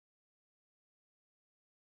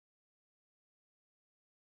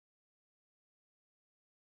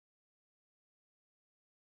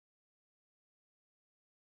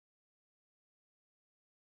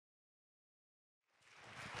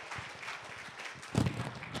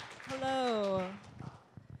Hello.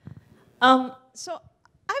 So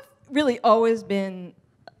I've really always been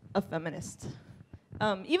a feminist.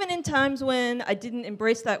 Even in times when I didn't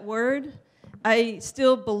embrace that word, I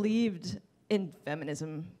still believed in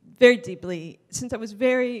feminism very deeply since I was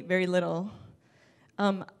very, very little.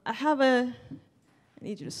 I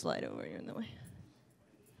need you to slide over, you're in the way.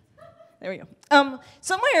 There we go.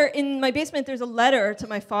 Somewhere in my basement, there's a letter to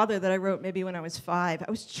my father that I wrote maybe when I was 5.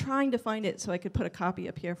 I was trying to find it so I could put a copy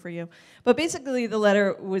up here for you. But basically, the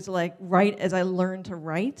letter was like, right as I learned to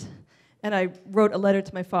write. And I wrote a letter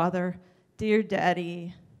to my father, "Dear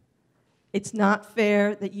Daddy, it's not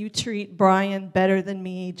fair that you treat Brian better than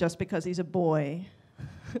me just because he's a boy.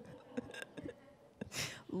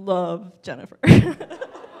 Love, Jennifer."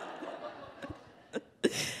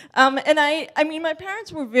 And I mean, my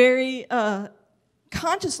parents were very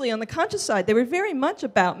consciously on the conscious side. They were very much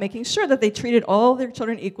about making sure that they treated all their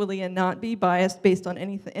children equally and not be biased based on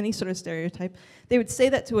any sort of stereotype. They would say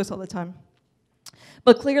that to us all the time.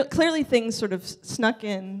 But clearly things sort of snuck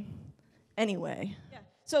in anyway. Yeah.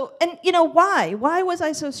 So, and you know, why? Why was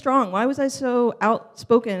I so strong? Why was I so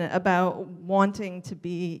outspoken about wanting to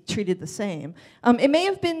be treated the same? It may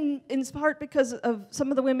have been in part because of some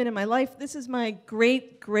of the women in my life. This is my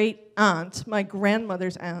great-great-aunt, my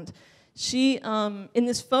grandmother's aunt. She, in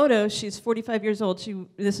this photo, she's 45 years old.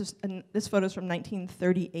 This photo's from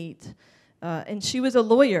 1938. And she was a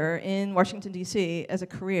lawyer in Washington, D.C. as a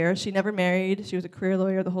career. She never married. She was a career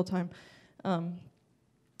lawyer the whole time.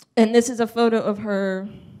 And this is a photo of her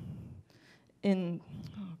in,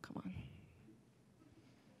 oh, come on.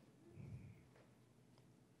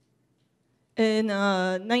 In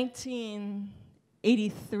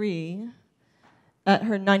 1983 at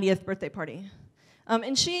her 90th birthday party.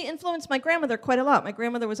 And she influenced my grandmother quite a lot. My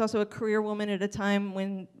grandmother was also a career woman at a time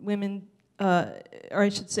when women, or I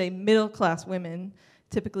should say middle-class women,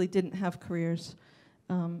 typically didn't have careers.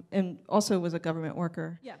 And also was a government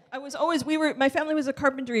worker. Yeah, my family was a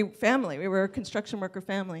carpentry family. We were a construction worker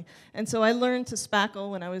family. And so I learned to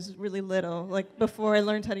spackle when I was really little, like before I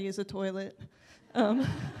learned how to use a toilet.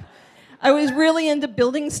 I was really into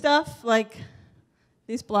building stuff, like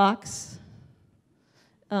these blocks.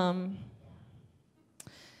 I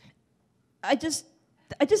just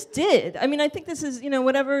did. I mean, I think this is, you know,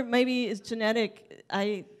 whatever maybe is genetic,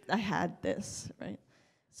 I had this, right?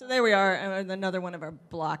 So there we are, another one of our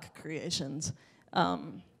block creations.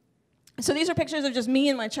 So these are pictures of just me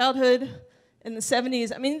in my childhood in the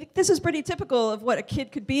 70s. I mean, this is pretty typical of what a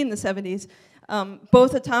kid could be in the 70s.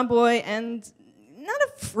 Both a tomboy and not a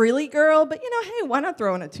frilly girl, but, you know, hey, why not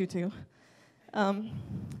throw in a tutu?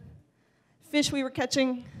 Fish we were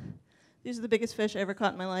catching. These are the biggest fish I ever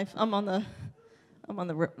caught in my life. I'm on the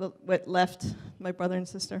left, my brother and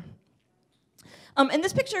sister. And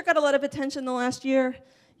this picture got a lot of attention the last year.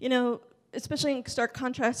 You know, especially in stark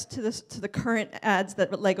contrast to the current ads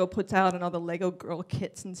that Lego puts out and all the Lego girl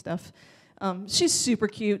kits and stuff. She's super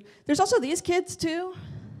cute. There's also these kids too.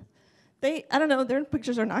 I don't know, their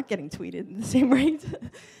pictures are not getting tweeted at the same rate.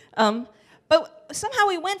 But somehow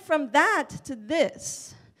we went from that to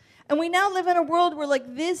this. And we now live in a world where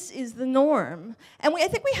like this is the norm. And I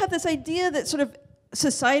think we have this idea that sort of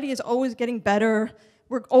society is always getting better.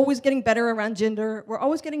 We're always getting better around gender. We're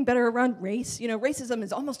always getting better around race. You know, racism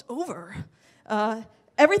is almost over.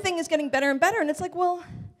 Everything is getting better and better. And it's like, well,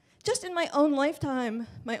 just in my own lifetime,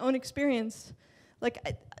 my own experience, like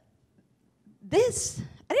I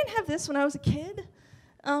didn't have this when I was a kid.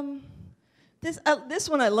 This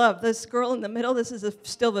one I love. This girl in the middle, this is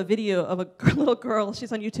still a video of a little girl.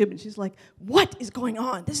 She's on YouTube, and she's like, "What is going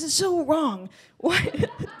on? This is so wrong." What?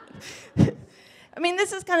 I mean,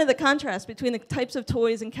 this is kind of the contrast between the types of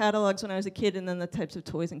toys and catalogs when I was a kid and then the types of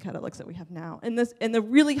toys and catalogs that we have now. And the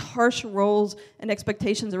really harsh roles and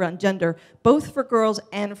expectations around gender, both for girls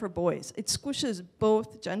and for boys. It squishes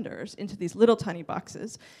both genders into these little tiny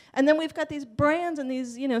boxes. And then we've got these brands and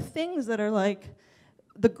these, you know, things that are like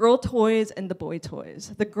the girl toys and the boy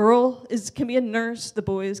toys. The girl can be a nurse, the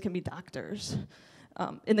boys can be doctors.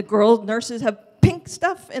 And the girl nurses have pink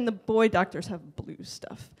stuff and the boy doctors have blue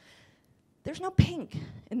stuff. There's no pink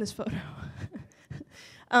in this photo.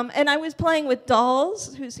 And I was playing with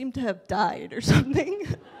dolls who seemed to have died or something.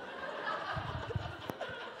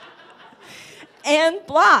 And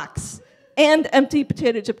blocks. And empty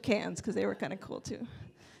potato chip cans, because they were kind of cool too.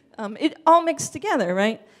 It all mixed together,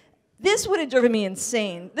 right? This would have driven me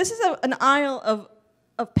insane. This is an aisle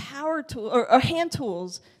of power tools, or hand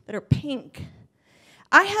tools that are pink.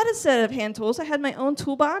 I had a set of hand tools. I had my own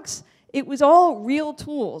toolbox. It was all real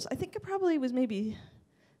tools. I think it probably was maybe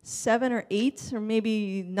 7 or 8 or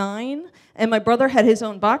maybe 9. And my brother had his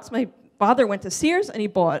own box. My father went to Sears and he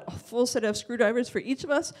bought a full set of screwdrivers for each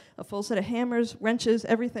of us, a full set of hammers, wrenches,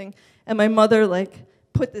 everything. And my mother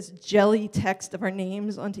put this jelly text of our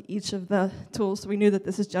names onto each of the tools, so we knew that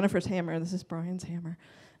this is Jennifer's hammer, this is Brian's hammer.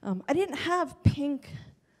 I didn't have pink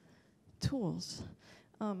tools.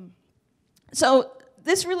 So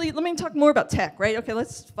this really, let me talk more about tech, right? Okay,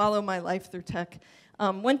 let's follow my life through tech.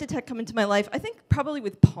 When did tech come into my life? I think probably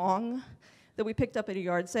with Pong, that we picked up at a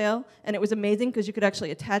yard sale, and it was amazing because you could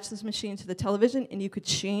actually attach this machine to the television and you could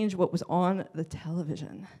change what was on the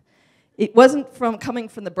television. It wasn't coming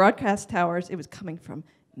from the broadcast towers, it was coming from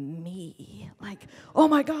me. Like, oh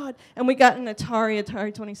my God. And we got an Atari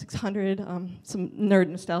 2600, some nerd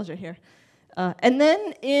nostalgia here. And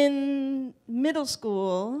then in middle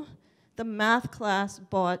school, the math class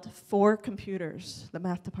bought 4 computers, the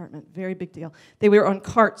math department, very big deal. They were on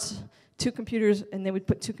carts, 2 computers, and they would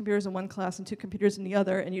put 2 computers in one class and 2 computers in the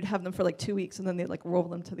other, and you'd have them for like 2 weeks, and then they'd like roll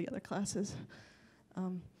them to the other classes.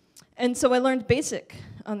 And so I learned BASIC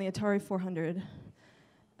on the Atari 400.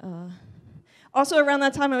 Also around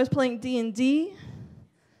that time I was playing D&D,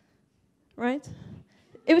 right?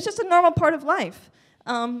 It was just a normal part of life.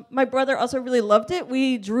 My brother also really loved it.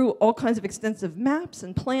 We drew all kinds of extensive maps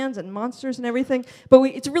and plans and monsters and everything, but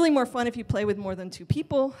it's really more fun if you play with more than 2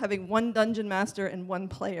 people. Having 1 dungeon master and 1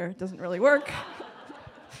 player doesn't really work.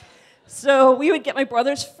 So we would get my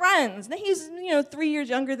brother's friends. Now he's 3 years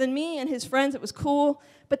younger than me, and his friends, it was cool.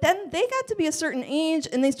 But then they got to be a certain age,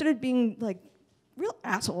 and they started being like real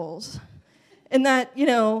assholes. In that,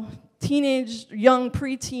 teenage, young,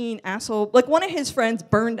 preteen asshole. Like one of his friends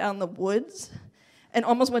burned down the woods and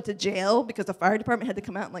almost went to jail because the fire department had to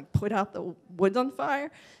come out and like put out the woods on fire.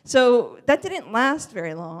 So that didn't last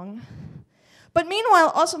very long. But meanwhile,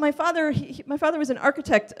 also my father was an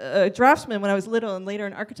architect, a draftsman when I was little, and later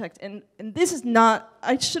an architect. And this is not,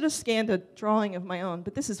 I should have scanned a drawing of my own,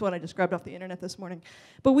 but this is what I just grabbed off the internet this morning.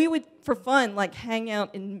 But we would, for fun, like hang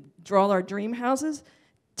out and draw our dream houses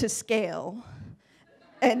to scale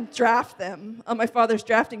and draft them on my father's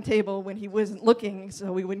drafting table when he wasn't looking,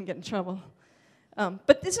 so we wouldn't get in trouble.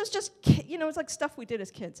 But this was just, it's like stuff we did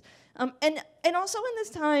as kids. And also in this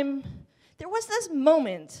time, there was this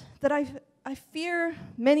moment that I fear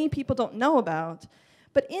many people don't know about,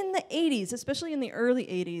 but in the 80s, especially in the early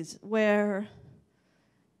 80s, where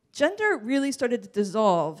gender really started to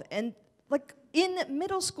dissolve, and like in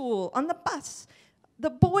middle school, on the bus,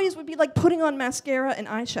 the boys would be like putting on mascara and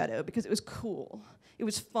eyeshadow because it was cool. It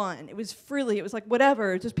was fun. It was frilly. It was like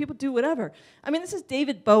whatever. Just people do whatever. I mean, this is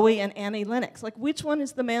David Bowie and Annie Lennox. Like, which one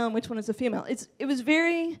is the male and which one is the female? It was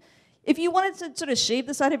very. If you wanted to sort of shave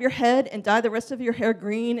the side of your head and dye the rest of your hair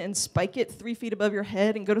green and spike it 3 feet above your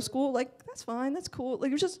head and go to school, like, that's fine. That's cool. Like,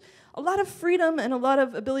 there's just a lot of freedom and a lot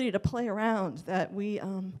of ability to play around that we. I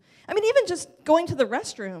mean, even just going to the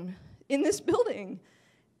restroom in this building,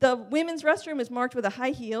 the women's restroom is marked with a high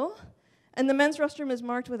heel, and the men's restroom is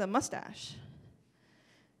marked with a mustache.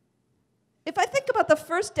 If I think about the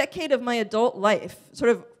first decade of my adult life, sort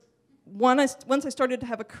of once I started to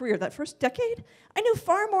have a career, that first decade, I knew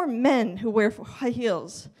far more men who wear high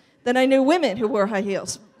heels than I knew women who wore high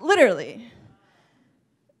heels, literally.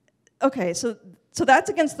 Okay, so that's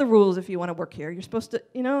against the rules if you want to work here. You're supposed to,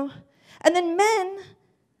 And then men,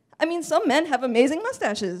 I mean, some men have amazing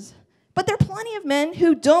mustaches, but there are plenty of men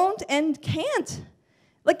who don't and can't.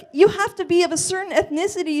 Like, you have to be of a certain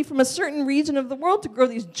ethnicity from a certain region of the world to grow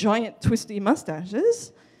these giant, twisty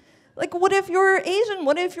mustaches. Like, what if you're Asian?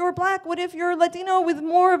 What if you're black? What if you're Latino with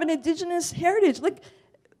more of an indigenous heritage? Like,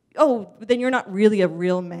 oh, then you're not really a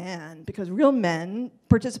real man, because real men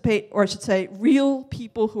participate, or I should say, real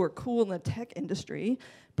people who are cool in the tech industry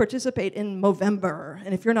participate in Movember.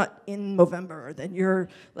 And if you're not in Movember, then you're,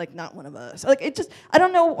 like, not one of us. Like, it just, I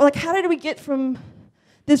don't know, like, how did we get from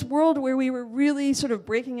this world where we were really sort of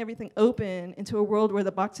breaking everything open into a world where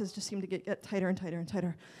the boxes just seemed to get tighter and tighter and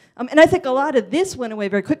tighter. And I think a lot of this went away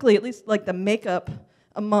very quickly, at least like the makeup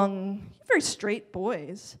among very straight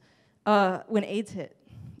boys when AIDS hit.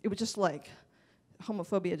 It was just like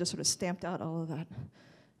homophobia just sort of stamped out all of that.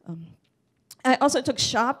 I also took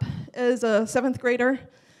shop as a 7th grader.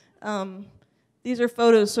 These are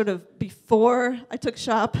photos sort of before I took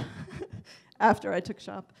shop, after I took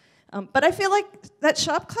shop. But I feel like that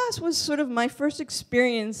shop class was sort of my first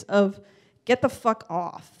experience of get the fuck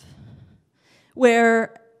off,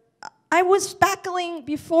 where I was spackling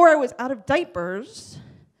before I was out of diapers.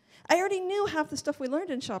 I already knew half the stuff we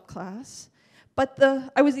learned in shop class, but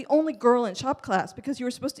I was the only girl in shop class because you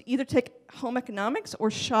were supposed to either take home economics or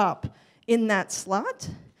shop in that slot.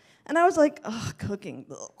 And I was like, ugh, cooking,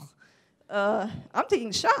 ugh. I'm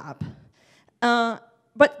taking shop.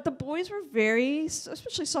 But the boys were very,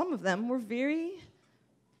 especially some of them, were very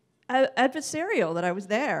adversarial that I was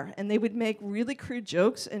there. And they would make really crude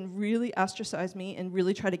jokes and really ostracize me and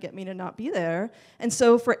really try to get me to not be there. And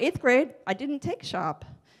so for 8th grade, I didn't take shop.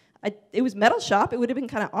 It was metal shop. It would have been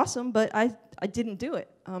kind of awesome, but I didn't do it.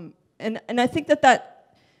 And I think that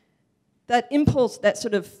impulse, that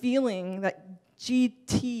sort of feeling, that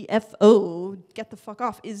GTFO, get the fuck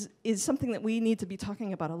off, is something that we need to be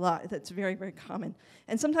talking about a lot. That's very, very common.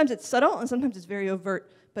 And sometimes it's subtle, and sometimes it's very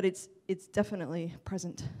overt, but it's definitely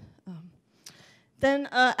present. Then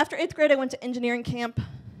after 8th grade, I went to engineering camp.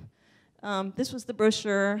 This was the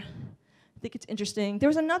brochure. I think it's interesting. There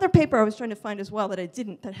was another paper I was trying to find as well that I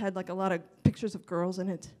didn't, that had like a lot of pictures of girls in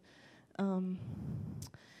it.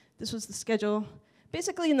 This was the schedule.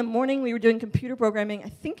 Basically, in the morning, we were doing computer programming. I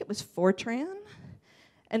think it was Fortran.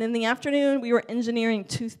 And in the afternoon, we were engineering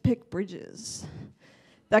toothpick bridges.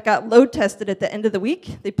 That got load tested at the end of the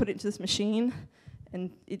week. They put it into this machine, and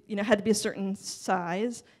it had to be a certain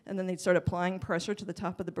size, and then they'd start applying pressure to the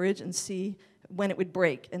top of the bridge and see when it would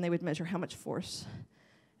break, and they would measure how much force.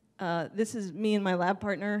 This is me and my lab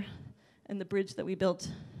partner and the bridge that we built.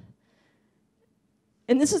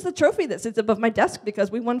 And this is the trophy that sits above my desk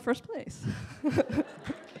because we won first place.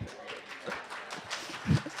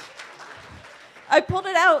 I pulled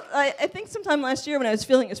it out, I think sometime last year when I was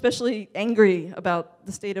feeling especially angry about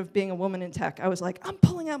the state of being a woman in tech. I was like, I'm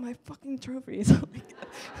pulling out my fucking trophies.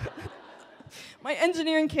 My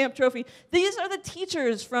engineering camp trophy. These are the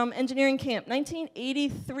teachers from engineering camp,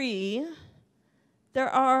 1983. There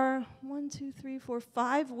are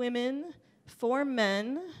 5 women, 4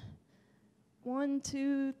 men. 1,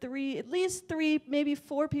 2, 3, at least 3, maybe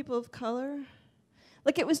 4 people of color.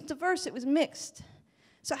 Like, it was diverse, it was mixed.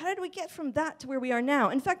 So how did we get from that to where we are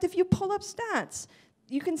now? In fact, if you pull up stats,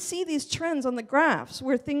 you can see these trends on the graphs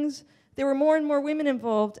where there were more and more women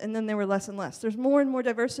involved, and then there were less and less. There's more and more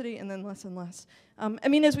diversity, and then less and less. I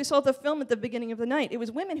mean, as we saw at the film at the beginning of the night, it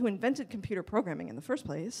was women who invented computer programming in the first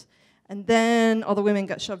place, and then all the women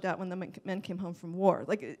got shoved out when the men came home from war.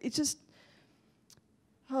 Like, it's just...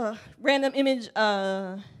 random image,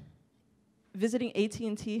 visiting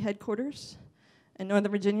AT&T headquarters in Northern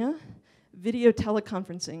Virginia, video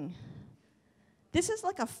teleconferencing. This is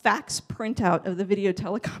like a fax printout of the video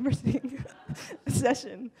teleconferencing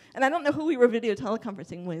session. And I don't know who we were video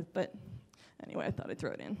teleconferencing with, but anyway, I thought I'd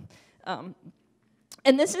throw it in.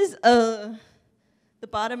 And this is, the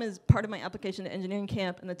bottom is part of my application to engineering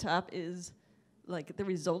camp, and the top is like the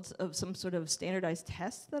results of some sort of standardized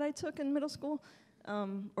test that I took in middle school.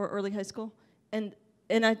 Or early high school, and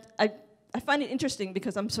I find it interesting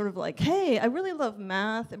because I'm sort of like, hey, I really love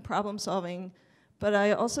math and problem solving, but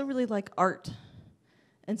I also really like art,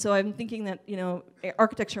 and so I'm thinking that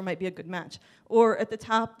architecture might be a good match. Or at the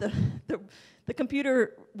top, the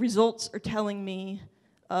computer results are telling me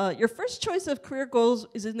your first choice of career goals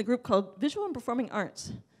is in the group called Visual and Performing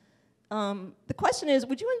Arts. The question is,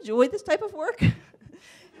 would you enjoy this type of work?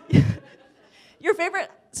 Your favorite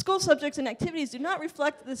school subjects and activities do not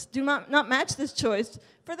reflect this, do not match this choice.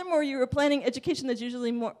 Furthermore, you were planning education that's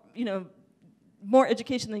usually more, more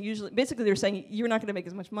education than usually. Basically, they were saying you're not going to make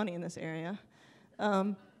as much money in this area.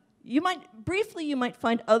 You might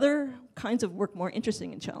find other kinds of work more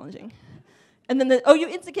interesting and challenging. And then, you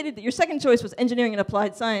indicated that your second choice was engineering and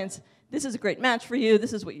applied science. This is a great match for you.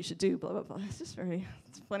 This is what you should do, blah, blah, blah. It's just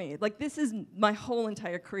it's funny. Like, this is my whole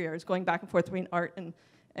entire career is going back and forth between art and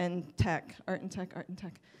tech, art and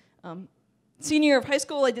tech. Senior year of high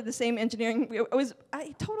school, I did the same engineering.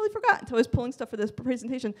 I totally forgot until I was pulling stuff for this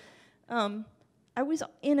presentation. I was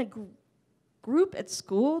in a group at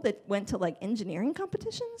school that went to like engineering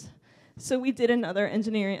competitions. So we did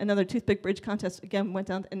another toothpick bridge contest. Again, went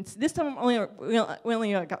down, and this time we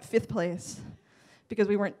only got 5th place because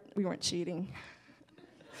we weren't cheating.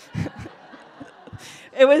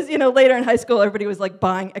 It was later in high school, everybody was like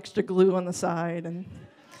buying extra glue on the side and.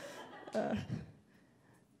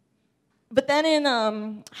 But then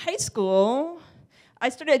in high school, I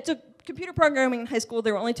took computer programming in high school.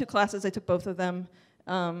 There were only 2 classes. I took both of them.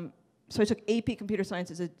 So I took AP Computer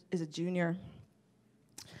Science as a junior.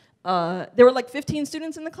 There were like 15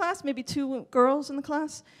 students in the class, maybe 2 girls in the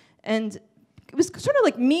class. And it was sort of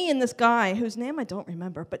like me and this guy, whose name I don't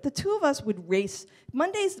remember. But the 2 of us would race.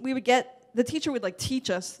 Mondays, the teacher would like teach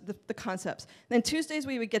us the concepts. Then Tuesdays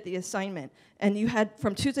we would get the assignment, and you had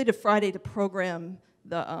from Tuesday to Friday to program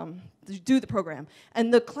to do the program.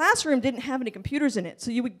 And the classroom didn't have any computers in it,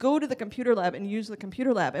 so you would go to the computer lab and use the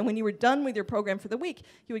computer lab. And when you were done with your program for the week,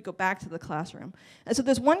 you would go back to the classroom. And so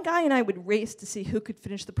this one guy and I would race to see who could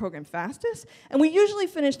finish the program fastest. And we usually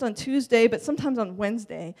finished on Tuesday, but sometimes on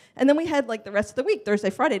Wednesday. And then we had like the rest of the week, Thursday,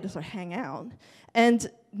 Friday, to sort of hang out. And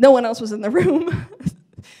no one else was in the room.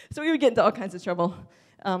 So we would get into all kinds of trouble.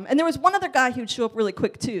 And there was one other guy who would show up really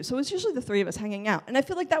quick too. So it was usually the three of us hanging out. And I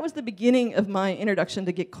feel like that was the beginning of my introduction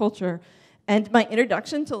to geek culture and my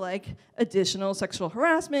introduction to like additional sexual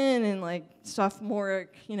harassment and like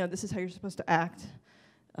sophomoric, you know, this is how you're supposed to act.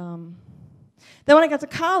 Then when I got to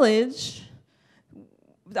college,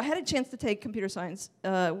 I had a chance to take computer science.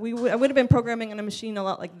 I would have been programming on a machine a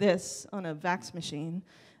lot like this, on a VAX machine.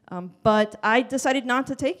 But I decided not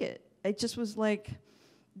to take it. It just was like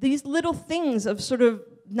these little things of sort of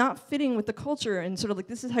not fitting with the culture and sort of like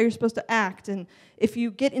this is how you're supposed to act. And if you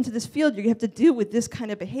get into this field, you have to deal with this kind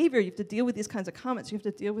of behavior. You have to deal with these kinds of comments. You have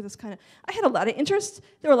to deal with this kind of... I had a lot of interests.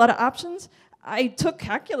 There were a lot of options. I took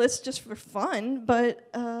calculus just for fun, but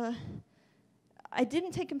I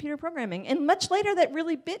didn't take computer programming. And much later, that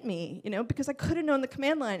really bit me, you know, because I could have known the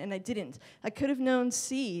command line, and I didn't. I could have known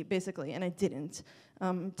C, basically, and I didn't.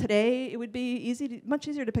 Today, it would be much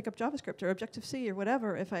easier to pick up JavaScript or Objective-C or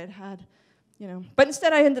whatever if I had had, you know. But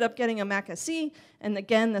instead, I ended up getting a Mac SE, and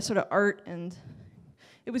again, the sort of art, and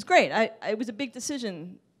it was great. It was a big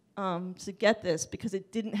decision to get this because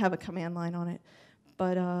it didn't have a command line on it.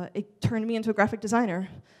 But it turned me into a graphic designer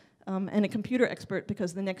and a computer expert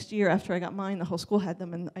because the next year after I got mine, the whole school had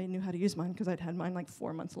them, and I knew how to use mine because I'd had mine like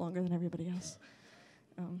 4 months longer than everybody else.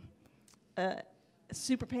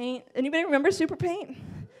 Super Paint. Anybody remember Super Paint?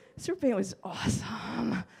 Super Paint was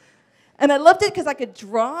awesome. And I loved it because I could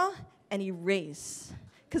draw and erase.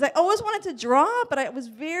 Because I always wanted to draw, but I was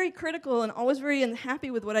very critical and always very unhappy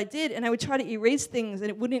with what I did, and I would try to erase things, and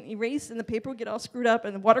it wouldn't erase, and the paper would get all screwed up,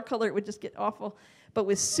 and the watercolor, it would just get awful. But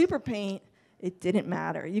with Super Paint, it didn't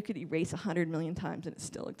matter. You could erase 100 million times, and it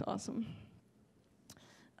still looked awesome.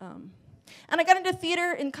 And I got into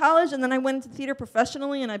theater in college, and then I went into theater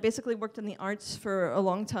professionally, and I basically worked in the arts for a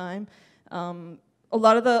long time. All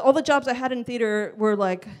the jobs I had in theater were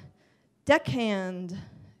like deckhand,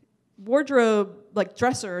 wardrobe, like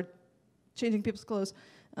dresser, changing people's clothes,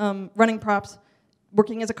 running props,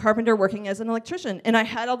 working as a carpenter, working as an electrician. And I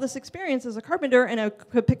had all this experience as a carpenter, and I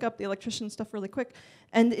could pick up the electrician stuff really quick.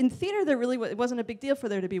 And in theater, it wasn't a big deal for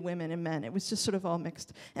there to be women and men. It was just sort of all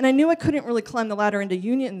mixed. And I knew I couldn't really climb the ladder into the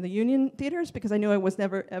union theaters because I knew I was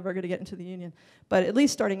never, ever going to get into the union. But at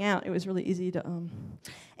least starting out, it was really easy to...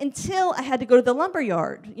 Until I had to go to the lumber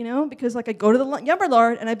yard, you know? Because like I'd go to the lumber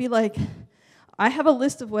yard, and I'd be like, I have a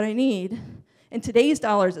list of what I need. In today's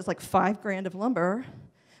dollars, it's like $5 grand of lumber.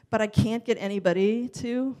 But I can't get anybody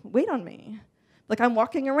to wait on me. Like I'm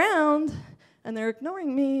walking around and they're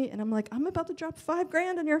ignoring me and I'm like, I'm about to drop $5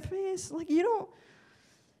 grand in your face. Like you don't,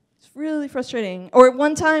 it's really frustrating. Or at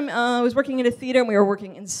one time I was working at a theater and we were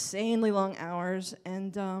working insanely long hours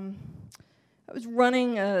and I was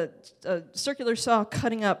running a circular saw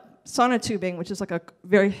cutting up sonotubing, which is like a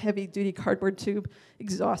very heavy duty cardboard tube,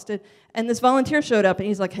 exhausted. And this volunteer showed up and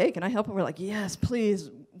he's like, hey, can I help? And we're like, yes, please.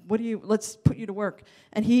 Let's put you to work.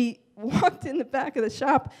 And he walked in the back of the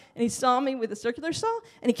shop, and he saw me with a circular saw,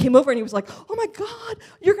 and he came over, and he was like, oh my God,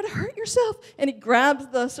 you're going to hurt yourself. And he grabs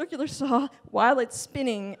the circular saw while it's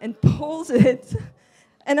spinning and pulls it.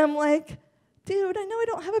 And I'm like, dude, I know I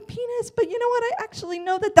don't have a penis, but you know what? I actually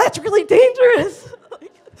know that that's really dangerous.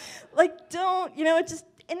 like, don't, you know, it just...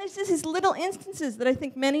 And it's just these little instances that I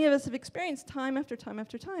think many of us have experienced time after time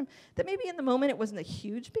after time, that maybe in the moment it wasn't a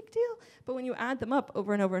huge big deal, but when you add them up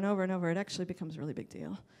over and over and over and over, it actually becomes a really big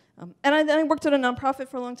deal. And then I worked at a nonprofit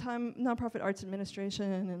for a long time, nonprofit arts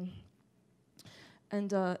administration, and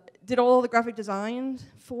did all the graphic design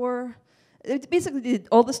for, it basically did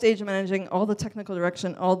all the stage managing, all the technical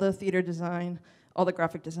direction, all the theater design, all the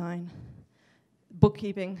graphic design,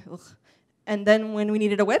 bookkeeping, ugh. And then when we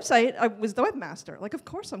needed a website, I was the webmaster. Like, of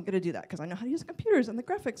course I'm going to do that, because I know how to use the computers and the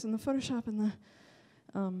graphics and the Photoshop and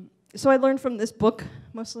the... So I learned from this book,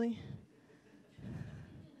 mostly.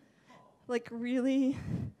 Like, really...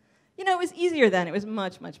 You know, it was easier then. It was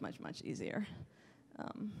much, much, much, much easier.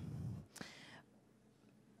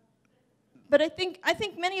 But I think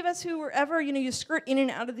many of us who were ever, you know, you skirt in and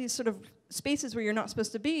out of these sort of spaces where you're not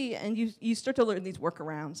supposed to be, and you start to learn these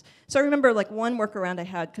workarounds. So I remember like one workaround I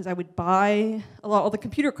had, because I would buy all the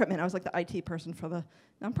computer equipment. I was like the IT person for the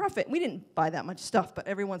nonprofit. We didn't buy that much stuff, but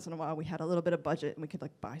every once in a while we had a little bit of budget and we could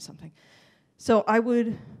like buy something. So I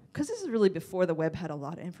would, because this is really before the web had a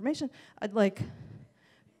lot of information, I'd like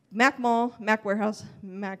Mac Mall, Mac Warehouse,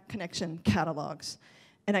 Mac Connection catalogs.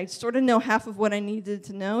 And I sort of know half of what I needed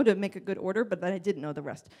to know to make a good order, but then I didn't know the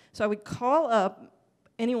rest. So I would call up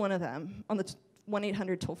any one of them on the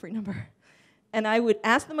 1-800 toll-free number, and I would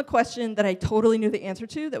ask them a question that I totally knew the answer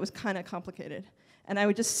to that was kind of complicated. And I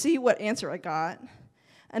would just see what answer I got.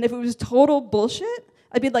 And if it was total bullshit,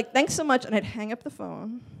 I'd be like, thanks so much, and I'd hang up the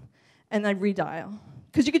phone, and I'd redial.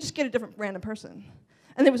 Because you could just get a different random person.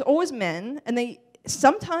 And there was always men, and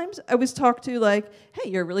sometimes I was talked to like, hey,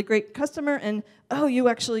 you're a really great customer, and oh, you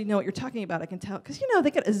actually know what you're talking about, I can tell. Because,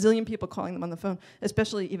 they get a zillion people calling them on the phone,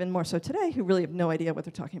 especially even more so today, who really have no idea what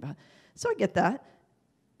they're talking about. So I get that.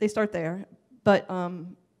 They start there. But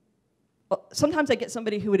sometimes I get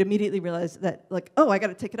somebody who would immediately realize that, like, oh, I got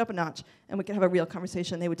to take it up a notch, and we could have a real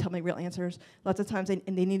conversation. They would tell me real answers. Lots of times, they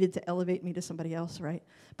needed to elevate me to somebody else, right?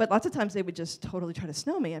 But lots of times, they would just totally try to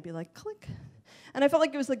snow me. I'd be like, click. And I felt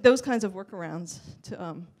like it was like those kinds of workarounds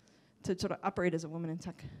to sort of operate as a woman in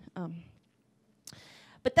tech.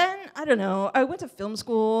 But then, I don't know, I went to film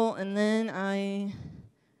school, and then I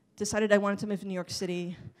decided I wanted to move to New York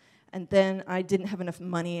City, and then I didn't have enough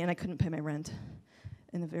money, and I couldn't pay my rent.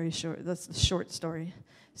 That's the short story.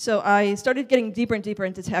 So I started getting deeper and deeper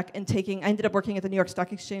into tech and I ended up working at the New York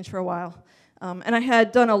Stock Exchange for a while. And I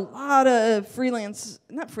had done a lot of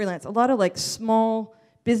a lot of like small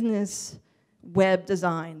business web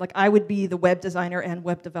design. Like I would be the web designer and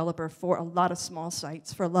web developer for a lot of small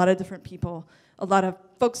sites, for a lot of different people, a lot of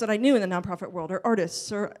folks that I knew in the nonprofit world, or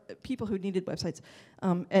artists, or people who needed websites.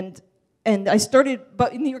 And I started,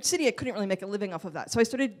 but in New York City, I couldn't really make a living off of that. So I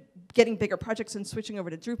started getting bigger projects and switching over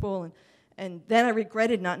to Drupal, and then I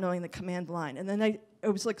regretted not knowing the command line. And then I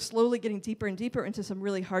was like slowly getting deeper and deeper into some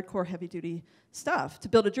really hardcore, heavy-duty stuff. To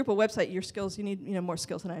build a Drupal website, you need more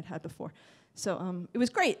skills than I'd had before. So it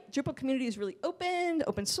was great. Drupal community is really open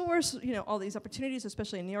source, all these opportunities,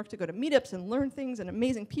 especially in New York, to go to meetups and learn things, and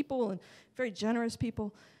amazing people, and very generous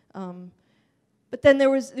people. But then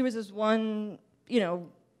there was this one,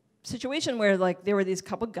 situation where like there were these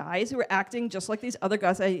couple guys who were acting just like these other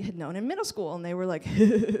guys I had known in middle school, and they were like,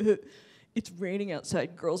 it's raining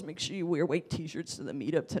outside, girls, make sure you wear white t-shirts to the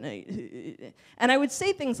meetup tonight. And I would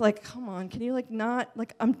say things like, come on, can you like not,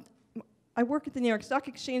 like I work at the New York Stock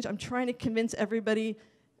Exchange, I'm trying to convince everybody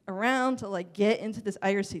around to like get into this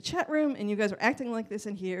IRC chat room, and you guys are acting like this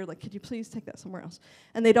in here, like could you please take that somewhere else?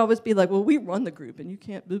 And they'd always be like, well, we run the group and you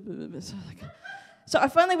can't blah, blah, blah. So I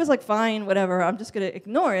finally was like, fine, whatever, I'm just going to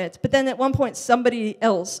ignore it. But then at one point, somebody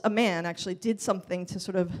else, a man, actually did something to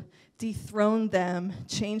sort of dethrone them,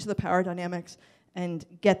 change the power dynamics, and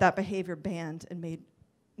get that behavior banned and made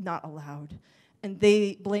not allowed. And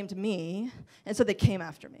they blamed me, and so they came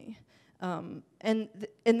after me. And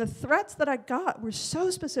the threats that I got were so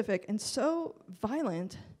specific and so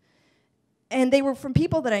violent, and they were from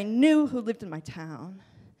people that I knew who lived in my town.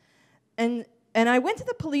 And I went to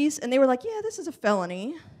the police, and they were like, yeah, this is a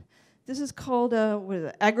felony. This is called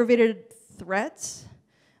aggravated threats,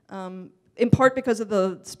 in part because of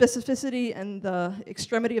the specificity and the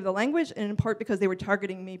extremity of the language, and in part because they were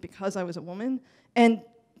targeting me because I was a woman, and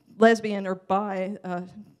lesbian or bi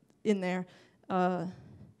in there.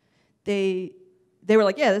 They were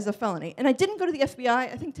like, yeah, this is a felony. And I didn't go to the FBI.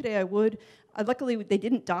 I think today I would. Luckily, they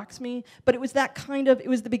didn't dox me, but it was it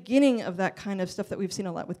was the beginning of that kind of stuff that we've seen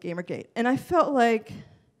a lot with Gamergate. And I felt like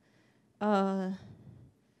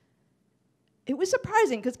it was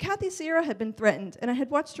surprising, because Kathy Sierra had been threatened, and I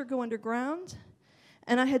had watched her go underground,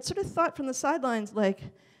 and I had sort of thought from the sidelines, like,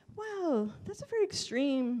 wow, that's a very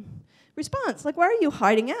extreme response. Like, why are you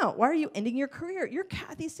hiding out? Why are you ending your career? You're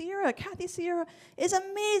Kathy Sierra. Kathy Sierra is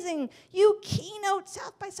amazing. You keynote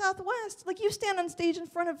South by Southwest. Like, you stand on stage in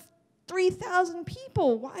front of 3,000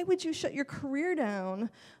 people. Why would you shut your career down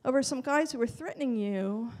over some guys who are threatening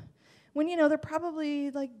you when, they're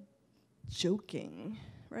probably, like, joking,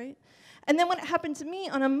 right? And then when it happened to me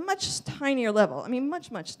on a much tinier level,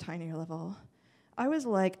 much, much tinier level, I was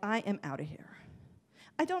like, I am out of here.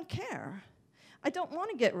 I don't care. I don't want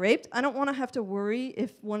to get raped. I don't want to have to worry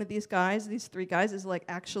if one of these guys, these three guys, is, like,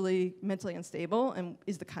 actually mentally unstable and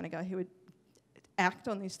is the kind of guy who would act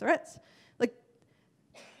on these threats.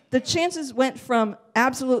 The chances went from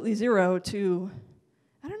absolutely 0 to,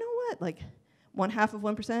 I don't know what, like 1/2 of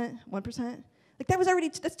 1%, 1%.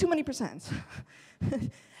 Like that's too many percents.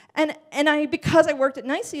 And because I worked at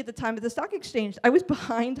NICE at the time at the stock exchange, I was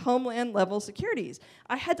behind Homeland level securities.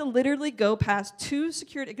 I had to literally go through 2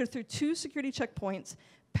 security checkpoints,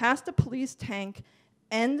 past a police tank,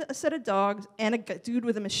 and a set of dogs, and a dude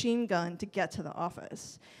with a machine gun to get to the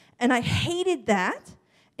office. And I hated that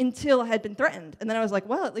until I had been threatened. And then I was like,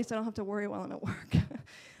 well, at least I don't have to worry while I'm at work.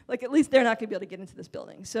 Like, at least they're not going to be able to get into this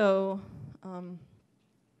building. So,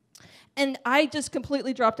 And I just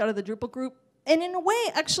completely dropped out of the Drupal group. And in a way,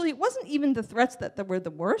 actually, it wasn't even the threats that were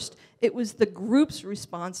the worst. It was the group's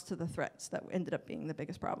response to the threats that ended up being the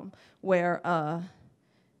biggest problem, where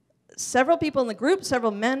several people in the group,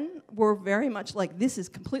 several men, were very much like, this is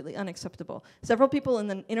completely unacceptable. Several people in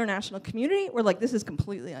the international community were like, this is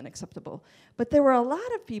completely unacceptable. But there were a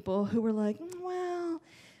lot of people who were like, well,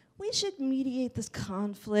 we should mediate this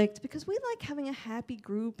conflict because we like having a happy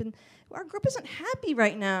group, and our group isn't happy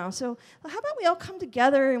right now. So how about we all come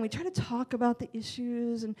together and we try to talk about the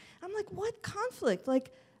issues? And I'm like, what conflict?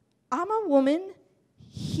 Like, I'm a woman.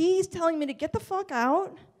 He's telling me to get the fuck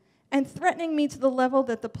out and threatening me to the level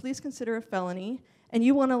that the police consider a felony. And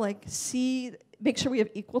you want to like make sure we have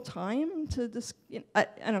equal time to this. I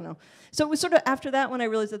don't know. So it was sort of after that when I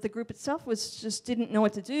realized that the group itself just didn't know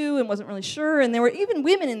what to do and wasn't really sure. And there were even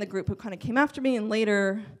women in the group who kind of came after me. And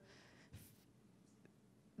later,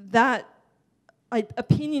 that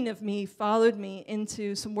opinion of me followed me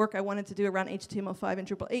into some work I wanted to do around HTML5 and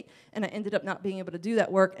Drupal 8. And I ended up not being able to do that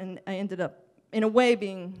work. And I ended up, in a way,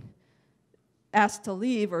 being asked to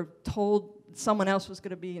leave or told someone else was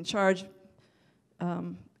going to be in charge.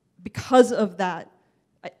 Because of that,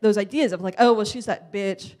 those ideas of like, oh, well, she's that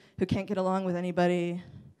bitch who can't get along with anybody.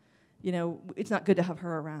 You know, it's not good to have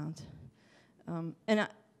her around. And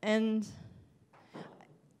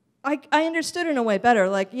I understood in a way better.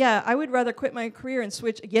 Like, yeah, I would rather quit my career and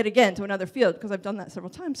switch yet again to another field because I've done that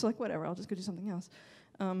several times. So like, whatever, I'll just go do something else,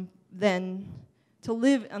 than to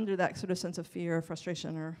live under that sort of sense of fear or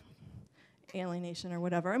frustration or alienation or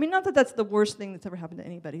whatever. I mean, not that that's the worst thing that's ever happened to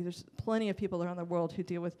anybody. There's plenty of people around the world who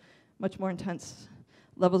deal with much more intense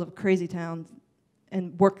levels of crazy town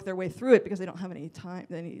and work their way through it because they don't have any time.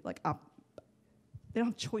 They don't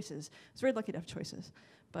have choices. It's very lucky to have choices.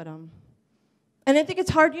 But and I think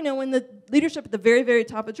it's hard, you know, when the leadership at the very, very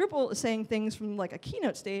top of Drupal is saying things from like a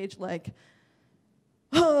keynote stage, like,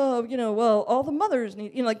 oh, you know, well, all the mothers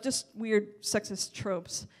need, you know, like just weird sexist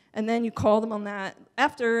tropes. And then you call them on that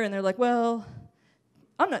after, and they're like, well,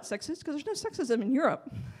 I'm not sexist because there's no sexism in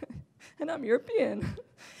Europe. And I'm European.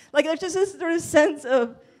 Like, there's just this sort of sense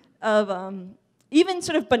of even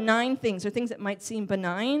sort of benign things, or things that might seem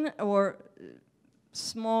benign, or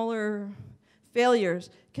smaller failures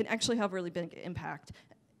can actually have really big impact,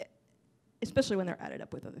 especially when they're added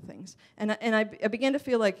up with other things. And I began to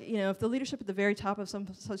feel like, you know, if the leadership at the very top of some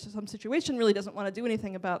situation really doesn't want to do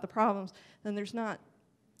anything about the problems, then there's not,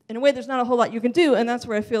 in a way, there's not a whole lot you can do. And that's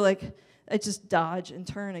where I feel like I just dodge and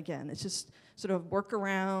turn again. It's just sort of work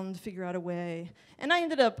around, figure out a way. And I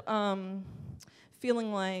ended up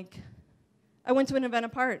feeling like I went to an event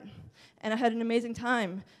apart, and I had an amazing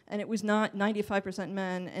time. And it was not 95%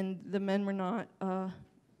 men, and the men were not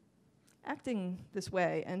acting this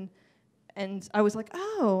way. And I was like,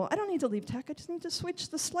 oh, I don't need to leave tech. I just need to switch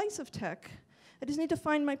the slice of tech. I just need to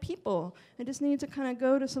find my people. I just need to kind of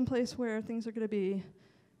go to some place where things are going to be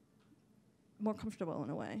more comfortable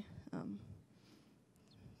in a way.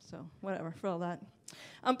 So whatever, for all that.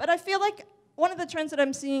 But I feel like one of the trends that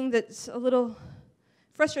I'm seeing that's a little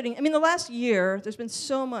frustrating, I mean, the last year, there's been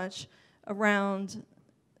so much around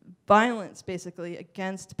violence, basically,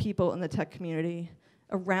 against people in the tech community,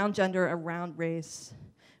 around gender, around race.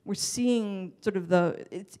 We're seeing sort of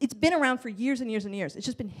it's been around for years and years and years. It's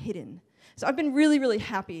just been hidden. So I've been really, really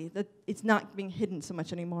happy that it's not being hidden so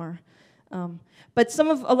much anymore. But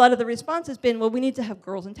a lot of the response has been, well, we need to have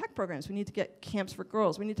girls in tech programs. We need to get camps for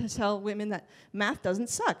girls. We need to tell women that math doesn't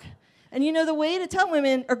suck. And you know, the way to tell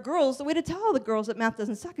women, or girls, the way to tell all the girls that math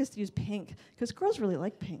doesn't suck is to use pink, because girls really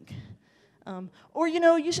like pink. Or, you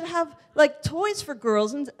know, you should have, like, toys for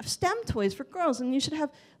girls and STEM toys for girls, and you should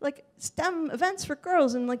have, like, STEM events for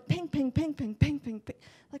girls and, like, pink, pink, pink, pink, pink, pink, pink.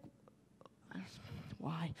 Like,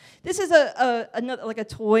 why? This is another, like, a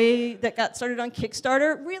toy that got started on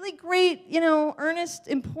Kickstarter. Really great, you know, earnest,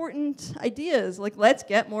 important ideas. Like, let's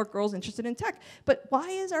get more girls interested in tech. But why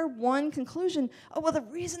is our one conclusion, oh, well, the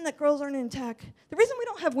reason that girls aren't in tech, the reason we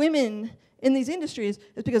don't have women in these industries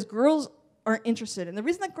is because girls aren't interested. And the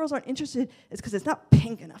reason that girls aren't interested is because it's not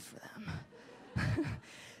pink enough for them.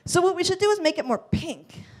 So what we should do is make it more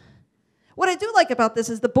pink. What I do like about this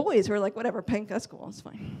is the boys who are like, whatever, pink, that's cool, it's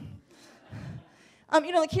fine.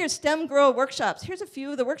 You know, like here's STEM Girl workshops. Here's a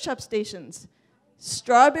few of the workshop stations.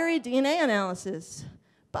 Strawberry DNA analysis,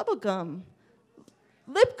 bubblegum,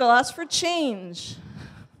 lip gloss for change,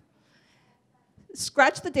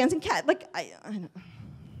 scratch the dancing cat. Like, I know.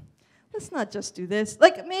 Let's not just do this.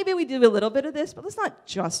 Like, maybe we do a little bit of this, but let's not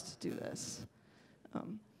just do this.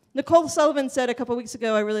 Nicole Sullivan said a couple weeks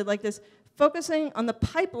ago, I really like this, focusing on the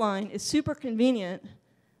pipeline is super convenient,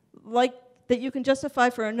 like that you can justify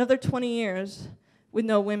for another 20 years with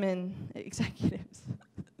no women executives.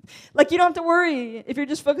 Like, you don't have to worry. If you're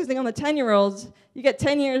just focusing on the 10-year-olds, you get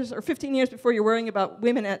 10 years or 15 years before you're worrying about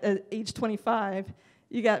women at age 25.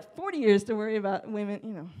 You got 40 years to worry about women,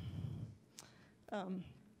 you know.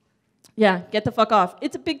 Yeah, get the fuck off.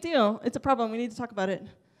 It's a big deal. It's a problem. We need to talk about it.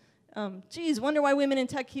 Geez, wonder why women in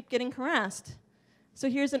tech keep getting harassed. So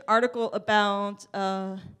here's an article about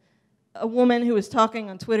a woman who was talking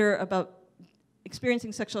on Twitter about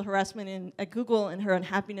experiencing sexual harassment at Google and her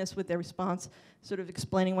unhappiness with their response, sort of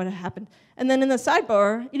explaining what had happened. And then in the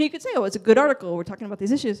sidebar, you know, you could say, oh, it's a good article. We're talking about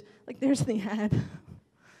these issues. Like, there's the ad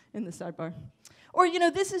in the sidebar. Or, you know,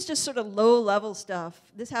 this is just sort of low-level stuff.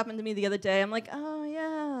 This happened to me the other day. I'm like, oh,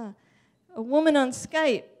 yeah, a woman on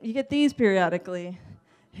Skype. You get these periodically.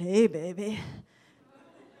 Hey, baby.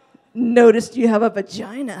 Noticed you have a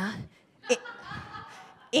vagina.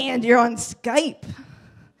 And you're on Skype.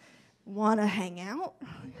 Want to hang out?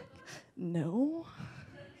 No.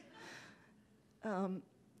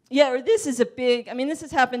 Yeah, or this is a big, I mean, this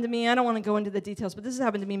has happened to me. I don't want to go into the details, but this has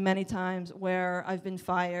happened to me many times where I've been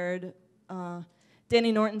fired.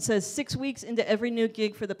 Danny Norton says, 6 weeks into every new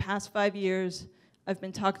gig for the past 5 years, I've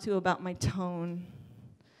been talked to about my tone.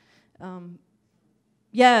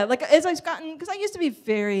 Yeah, like as I've gotten, because I used to be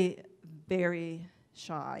very, very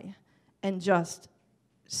shy and just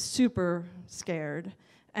super scared.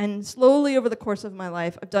 And slowly over the course of my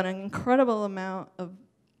life, I've done an incredible amount of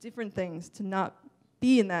different things to not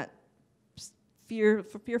be in that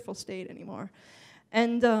fearful state anymore.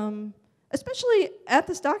 And especially at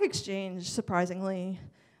the stock exchange, surprisingly,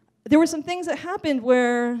 there were some things that happened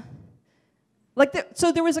where, like,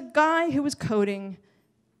 so there was a guy who was coding.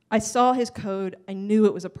 I saw his code. I knew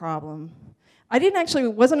it was a problem. I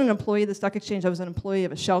wasn't an employee of the stock exchange. I was an employee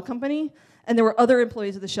of a shell company. And there were other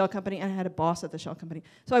employees of the shell company, and I had a boss at the shell company.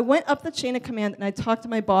 So I went up the chain of command, and I talked to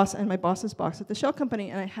my boss and my boss's boss at the shell company,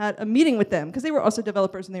 and I had a meeting with them, because they were also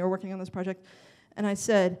developers, and they were working on this project. And I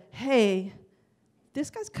said, hey, this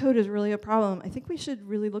guy's code is really a problem. I think we should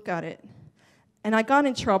really look at it. And I got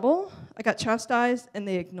in trouble. I got chastised, and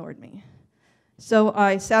they ignored me. So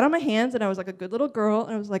I sat on my hands, and I was like a good little girl,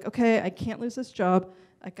 and I was like, okay, I can't lose this job.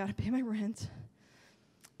 I got to pay my rent.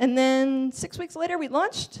 And then 6 weeks later, we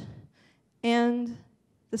launched. And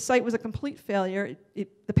the site was a complete failure.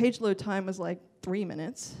 The page load time was like 3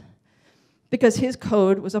 minutes because his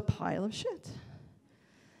code was a pile of shit.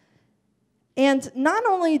 And not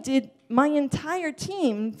only did my entire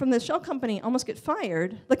team from the shell company almost get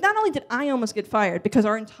fired, like not only did I almost get fired because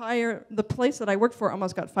the place that I worked for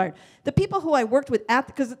almost got fired, the people who I worked with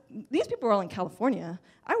because these people were all in California,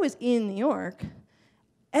 I was in New York.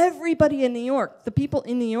 Everybody in New York, the people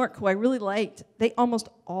in New York who I really liked, they almost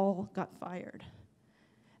all got fired.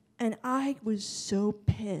 And I was so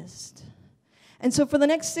pissed. And so for the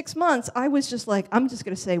next 6 months, I was just like, I'm just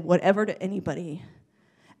going to say whatever to anybody.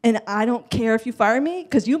 And I don't care if you fire me,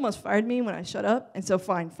 because you almost fired me when I shut up, and so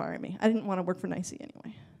fine, fire me. I didn't want to work for NICE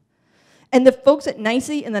anyway. And the folks at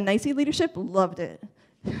NICE and the NICE leadership loved it.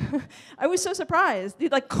 I was so surprised.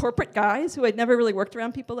 These like corporate guys who had never really worked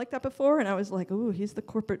around people like that before, and I was like, ooh, he's the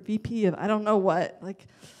corporate VP of I don't know what. Like,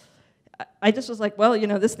 I just was like, well, you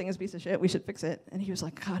know, this thing is a piece of shit. We should fix it. And he was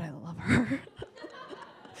like, God, I love her.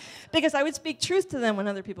 Because I would speak truth to them when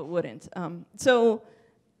other people wouldn't. So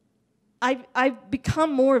I've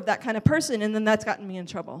become more of that kind of person, and then that's gotten me in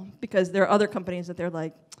trouble. Because there are other companies that they're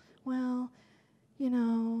like, well, you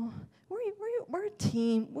know, we're a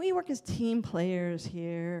team. We work as team players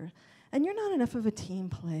here, and you're not enough of a team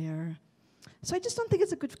player. So I just don't think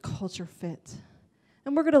it's a good culture fit,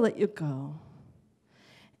 and we're going to let you go.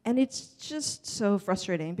 And it's just so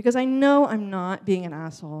frustrating, because I know I'm not being an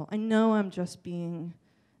asshole. I know I'm just being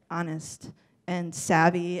honest and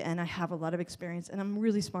savvy, and I have a lot of experience, and I'm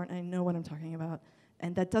really smart, and I know what I'm talking about.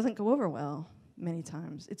 And that doesn't go over well many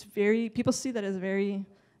times. It's people see that as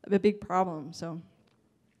a big problem, so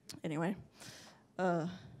anyway.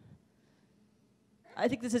 I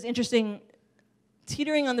think this is interesting.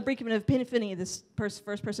 Teetering on the brink of an epiphany, this first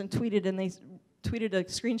person tweeted, and they tweeted a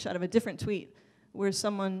screenshot of a different tweet where a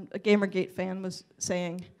Gamergate fan was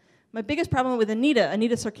saying, my biggest problem with Anita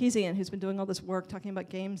Sarkeesian, who's been doing all this work talking about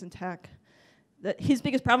games and tech, that his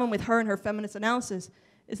biggest problem with her and her feminist analysis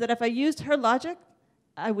is that if I used her logic,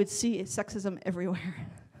 I would see sexism everywhere.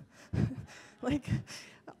 Like, he's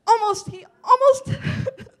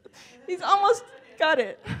almost got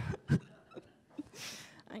it.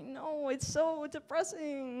 I know, it's so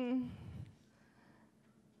depressing.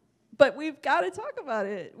 But we've got to talk about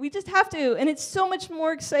it. We just have to. And it's so much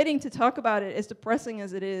more exciting to talk about it, as depressing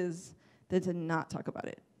as it is, than to not talk about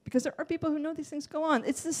it. because there are people who know these things go on.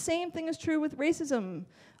 It's the same thing is true with racism.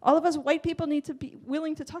 All of us white people need to be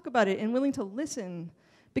willing to talk about it and willing to listen,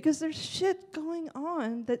 because there's shit going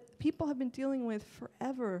on that people have been dealing with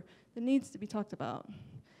forever that needs to be talked about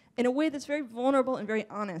in a way that's very vulnerable and very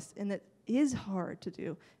honest, and that is hard to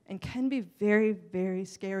do and can be very, very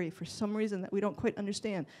scary for some reason that we don't quite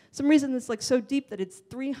understand. Some reason that's like so deep that it's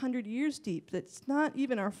 300 years deep, that's not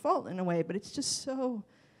even our fault in a way, but it's just so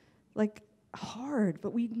like hard.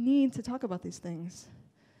 But we need to talk about these things.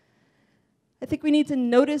 I think we need to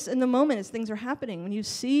notice in the moment as things are happening. When you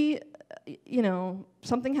see,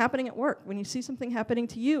 something happening at work, when you see something happening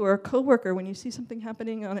to you or a coworker, when you see something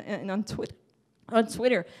happening on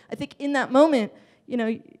Twitter, I think in that moment,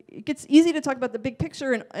 it gets easy to talk about the big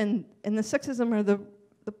picture and the sexism or the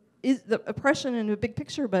oppression in the big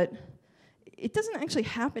picture, but it doesn't actually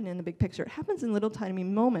happen in the big picture. It happens in little tiny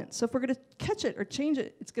moments. So if we're going to catch it or change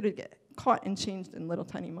it, it's going to get caught and changed in little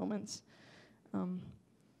tiny moments.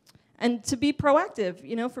 And to be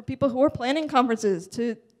proactive, for people who are planning conferences,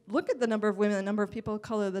 to look at the number of women, the number of people of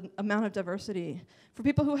color, the amount of diversity. For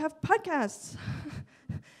people who have podcasts,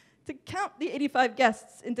 to count the 85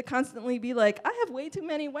 guests and to constantly be like, I have way too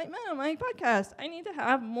many white men on my podcast. I need to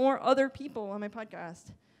have more other people on my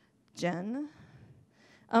podcast. Jen.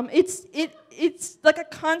 It's like a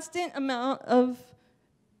constant amount of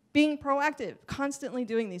being proactive, constantly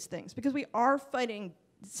doing these things, because we are fighting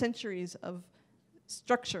centuries of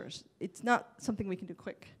structures. It's not something we can do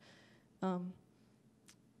quick. And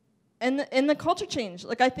the culture change,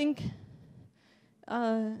 I think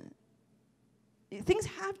things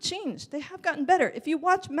have changed. They have gotten better. If you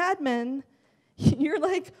watch Mad Men, you're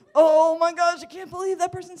like, oh my gosh, I can't believe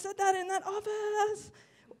that person said that in that office.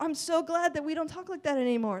 I'm so glad that we don't talk like that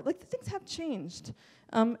anymore. Things have changed.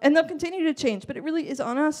 And they'll continue to change, but it really is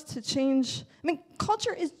on us to change.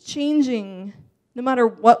 Culture is changing no matter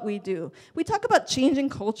what we do. We talk about changing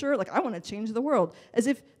culture, I want to change the world, as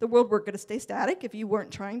if the world were going to stay static if you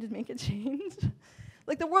weren't trying to make it change.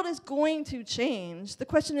 The world is going to change. The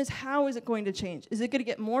question is, how is it going to change? Is it going to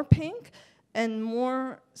get more pink and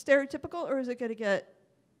more stereotypical, or is it going to get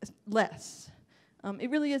less? It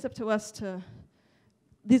really is up to us to,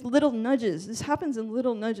 these little nudges. This happens in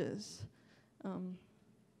little nudges.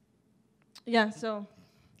 So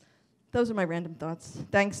those are my random thoughts.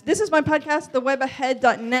 Thanks. This is my podcast,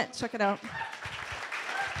 thewebahead.net. Check it out.